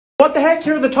What the heck?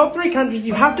 Here are the top 3 countries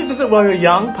you have to visit while you're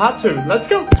young, part 2. Let's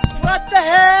go! What the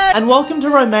heck? And welcome to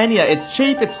Romania. It's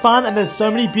cheap, it's fun, and there's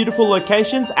so many beautiful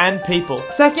locations and people.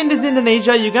 Second is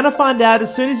Indonesia. You're gonna find out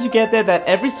as soon as you get there that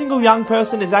every single young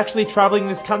person is actually traveling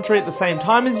this country at the same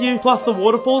time as you, plus the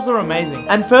waterfalls are amazing.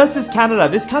 And first is Canada.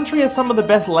 This country has some of the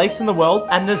best lakes in the world,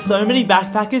 and there's so many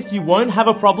backpackers you won't have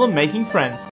a problem making friends.